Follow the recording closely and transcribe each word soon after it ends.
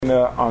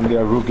Kinnah on the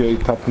Arugei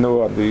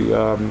Tatnu, on the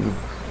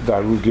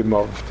Arugim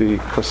of the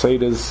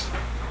Crusaders.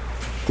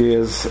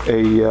 There's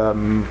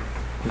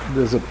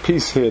a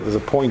piece here, there's a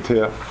point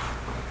here.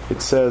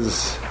 It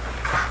says,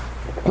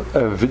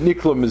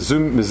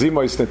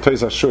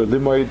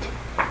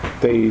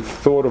 they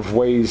thought of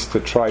ways to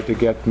try to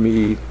get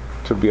me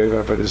to be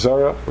Avodah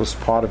Zarah.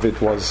 Part of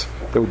it was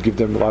they would give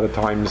them a lot of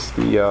times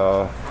the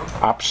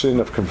option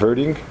of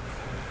converting.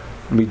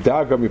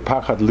 Midaga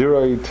mipachad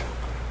liroid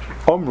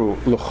omru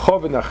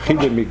l'choven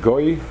achide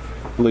migoy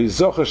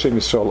le'izocher shem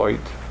Yisrael.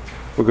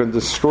 We're going to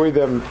destroy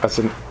them as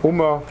an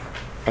ummah,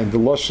 and the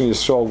Lashon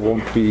Yisrael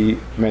won't be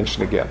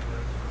mentioned again.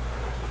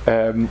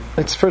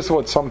 It's first of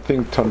all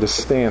something to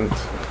understand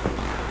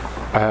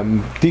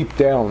deep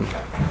down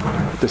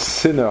the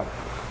sinner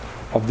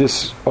of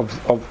this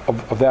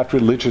of that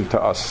religion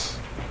to us.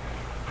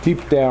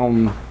 Deep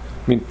down,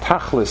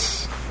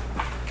 tachlis,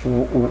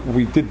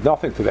 we did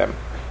nothing to them.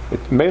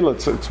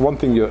 It's one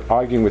thing you're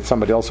arguing with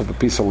somebody else over a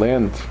piece of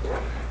land,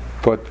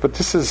 but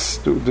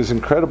this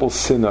incredible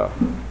sinner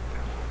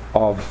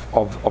of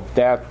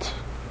that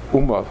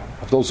ummah,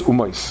 of those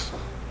ummahs,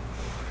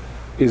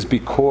 is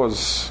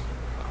because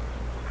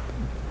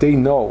they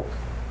know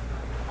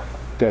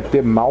that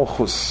their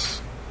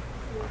malchus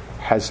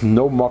has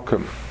no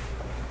makom.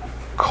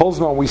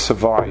 Kolzman we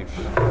survive.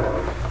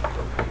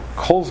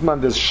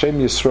 Kolzman there's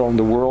Sheim Yisrael in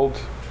the world.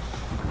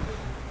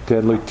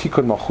 They're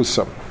loitikon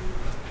malchusam.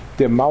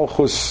 Their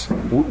malchus,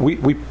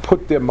 we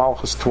put their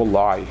malchus to a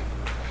lie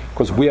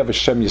because we have a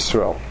Sheim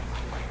Yisrael.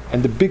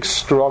 And the big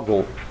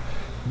struggle,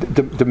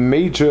 the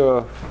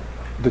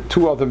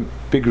two other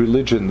big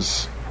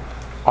religions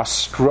are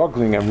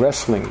struggling and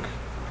wrestling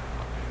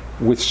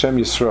with Sheim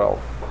Yisrael.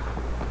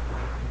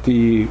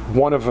 The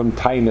one of them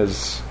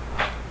tainas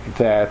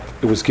that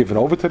it was given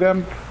over to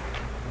them,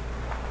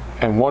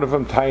 and one of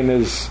them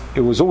tainas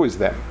it was always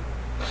them.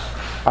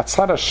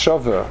 Atzad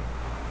HaShavah,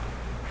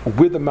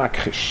 we're the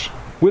makrish,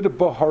 we're the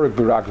boharik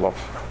b'raglov.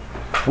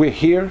 We're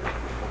here,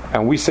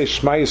 and we say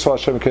Shema Yisrael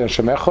Hashem Elokeinu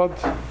Hashem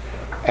Echad,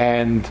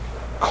 and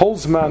kol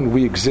zman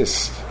we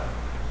exist.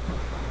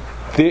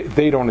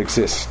 They don't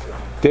exist.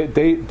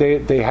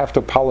 They have to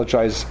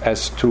apologize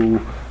as to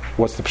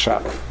what's the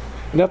pshat.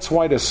 And that's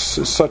why there's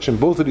such, in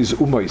both of these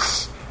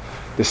ummahs,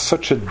 there's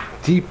such a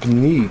deep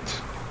need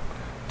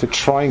to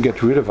try and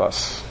get rid of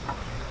us,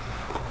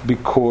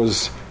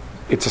 because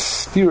it's a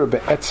stira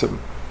be'etzim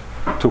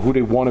to who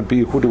they want to be,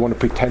 who they want to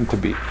pretend to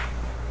be.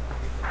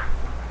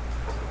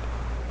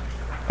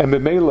 And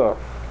b'meila,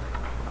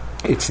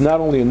 it's not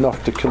only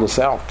enough to kill us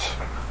out,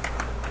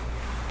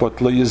 but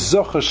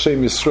le'yizacheir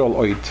Sheim Yisrael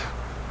oid,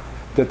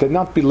 that they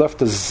not be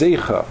left a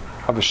zeicha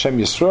of a Sheim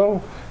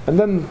Yisrael, and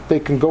then they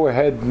can go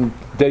ahead and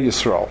de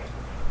Yisrael.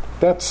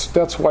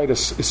 That's why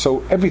this is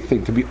so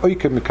everything to be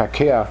oike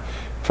mikakea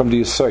from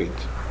the Yisaid.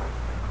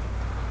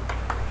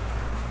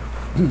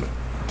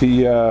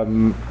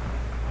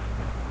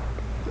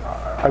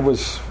 I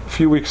was a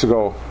few weeks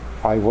ago.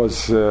 I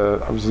was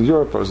in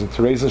Europe. I was in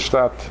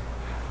Theresienstadt,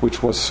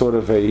 which was sort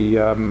of it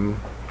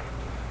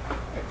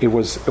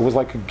was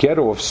like a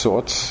ghetto of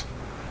sorts.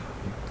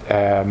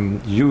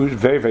 Huge,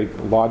 very very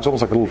large,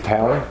 almost like a little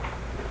town.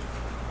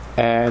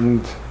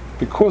 And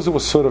because it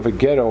was sort of a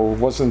ghetto, it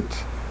wasn't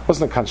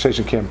a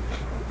concentration camp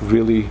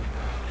really.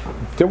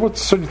 There were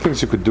certain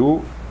things you could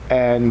do,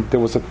 and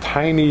there was a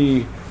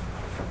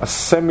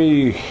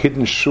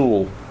semi-hidden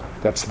shul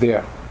that's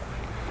there.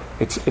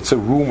 It's a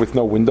room with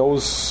no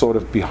windows, sort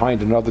of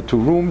behind another two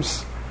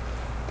rooms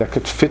that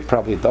could fit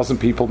probably a dozen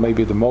people,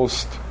 maybe the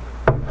most.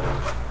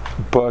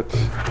 But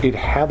it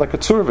had like a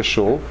tzur of a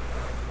shul,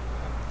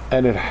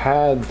 and it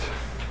had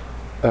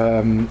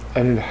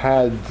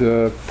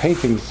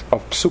paintings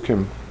of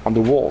psukim on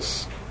the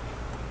walls,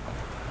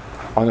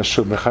 on a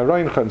shul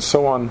mecharayncha and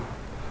so on.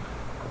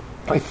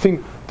 I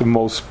think the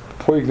most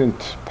poignant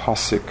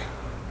pasuk,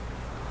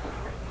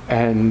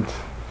 and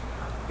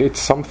it's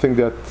something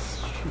that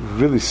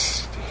really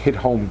hit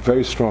home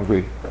very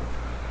strongly,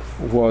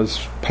 was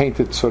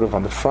painted sort of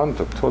on the front,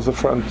 towards the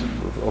front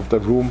of the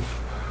room.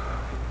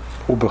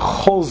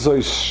 Ubechol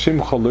zois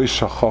shimcha lo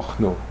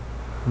shachachnu,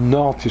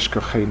 nal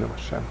tishkachenu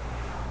Hashem.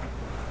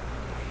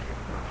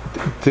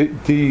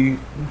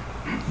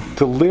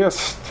 The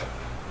last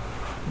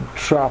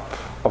drop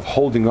of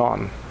holding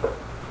on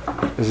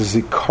is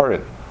a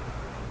zikaron.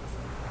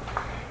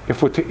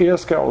 If we're to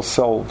ask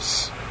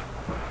ourselves,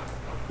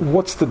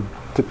 what's the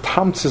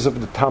tamtzis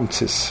of the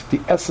tamtzis, the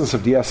essence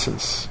of the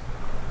essence,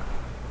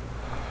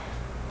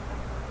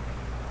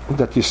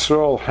 that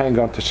Yisrael hang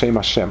on to Shem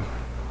Hashem,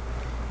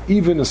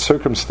 even in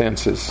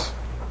circumstances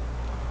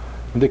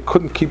they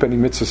couldn't keep any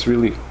mitzvahs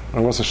really.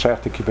 I wasn't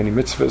shaykh to keep any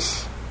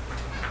mitzvahs.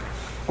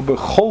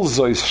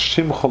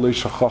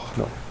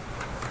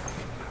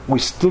 We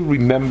still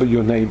remember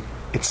your name.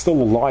 It's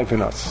still alive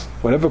in us.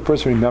 Whatever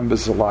person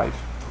remembers is alive.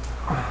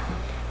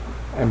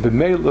 And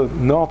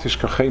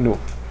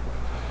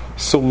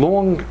so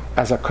long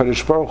as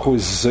HaKadosh Baruch Hu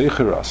is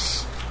Yizacheir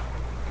us,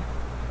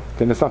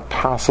 then it's not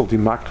possible to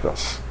makr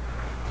us.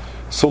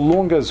 So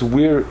long as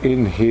we're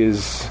in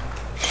His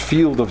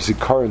field of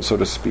Zikaron, so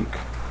to speak,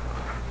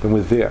 then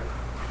we're there.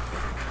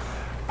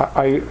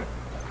 I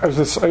was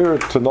inspired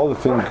to another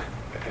thing,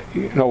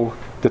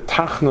 the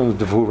Tachnun,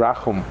 the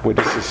Vurachum, where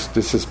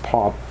this is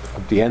part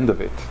of the end of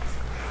it.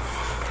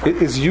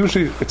 It is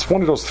usually, it's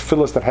one of those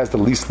tefillas that has the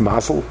least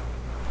mazel.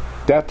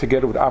 That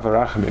together with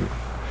Avarachimim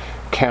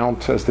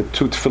count as the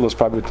two tefillas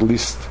probably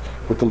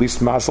with the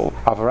least mazel.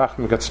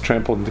 Avarachimim gets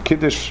trampled in the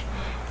Kiddush,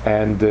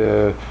 and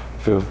the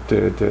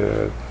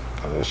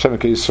Sheim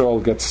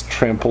Yisrael gets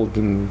trampled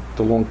in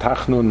the long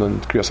Tachnun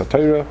and Kriyas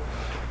HaTorah,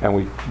 and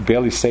we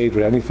barely say it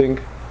with anything.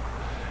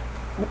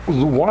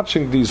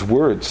 Watching these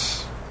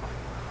words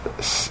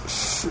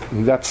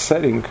in that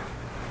setting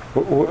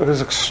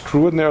was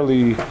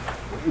extraordinarily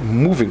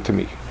moving to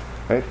me.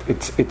 Right?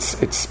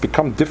 It's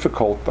become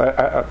difficult.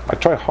 I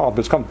try hard, but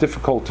it's become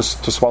difficult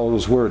to swallow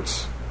those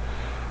words.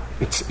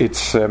 It's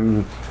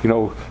the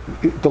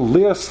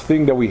last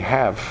thing that we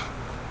have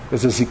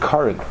is a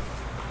zikaron.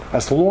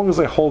 As long as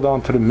I hold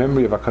on to the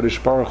memory of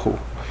HaKadosh Baruch Hu,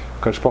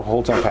 HaKadosh Baruch Hu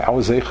holds on to our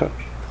Yizacheir.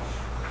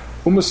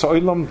 Umos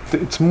Haolam,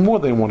 it's more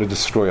they want to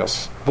destroy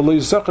us.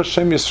 Yizacheir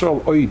Sheim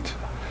Yisrael oid.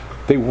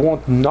 They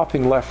want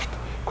nothing left,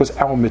 because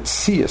our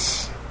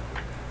Metzias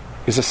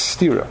is a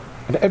stira.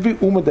 And every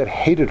Ummah that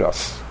hated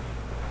us,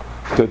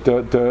 even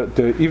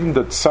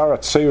the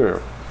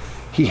Yizacheir,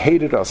 he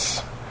hated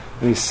us.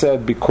 And he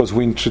said, because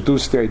we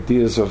introduced the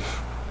ideas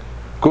of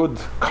good,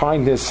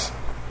 kindness,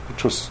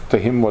 which was to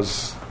him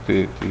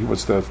he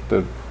was the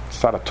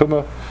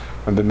Saratuma,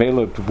 and the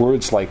Mela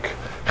words like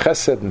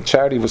Chesed and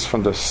charity was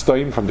from the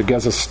Stoim, from the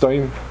Gezer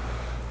Stoim.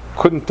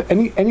 Couldn't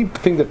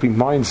anything that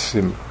reminds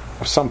him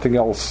of something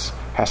else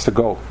has to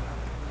go.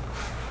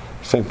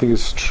 Same thing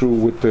is true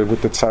with the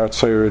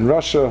Yizacheir in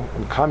Russia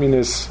and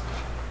communists.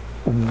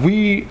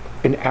 We,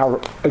 in our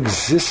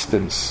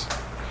existence,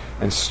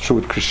 and it's true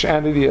with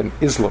Christianity and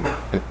Islam,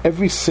 and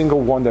every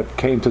single one that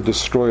came to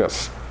destroy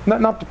us,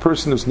 not the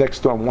person who's next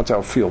door and wants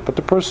our field, but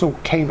the person who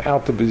came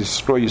out to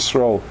destroy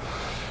Yisrael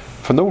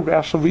for no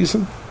rational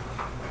reason.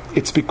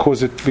 It's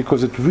because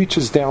it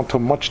reaches down to a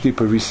much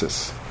deeper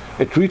recess.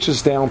 It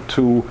reaches down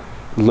to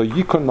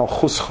Layikon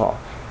Nalchuscha.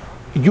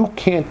 You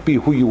can't be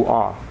who you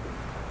are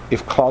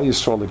if Klal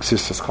Yisrael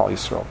exists as Klal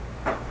Yisrael.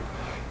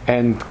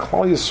 And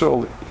Klal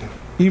Yisrael,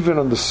 even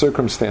under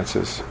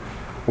circumstances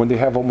when they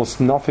have almost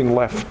nothing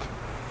left,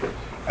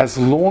 as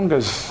long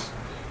as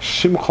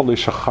Shimcha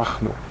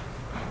Le'Shachachnu,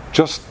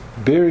 just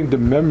bearing the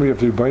memory of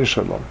the Rebbeinu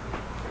Shalom,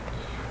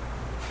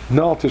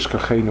 Na'al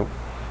Tishkachenu,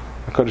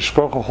 HaKadosh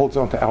Baruch Hu holds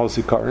on to our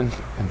Zikaron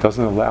and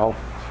doesn't allow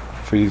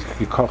for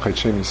Yizacheir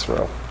Sheim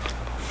Yisrael.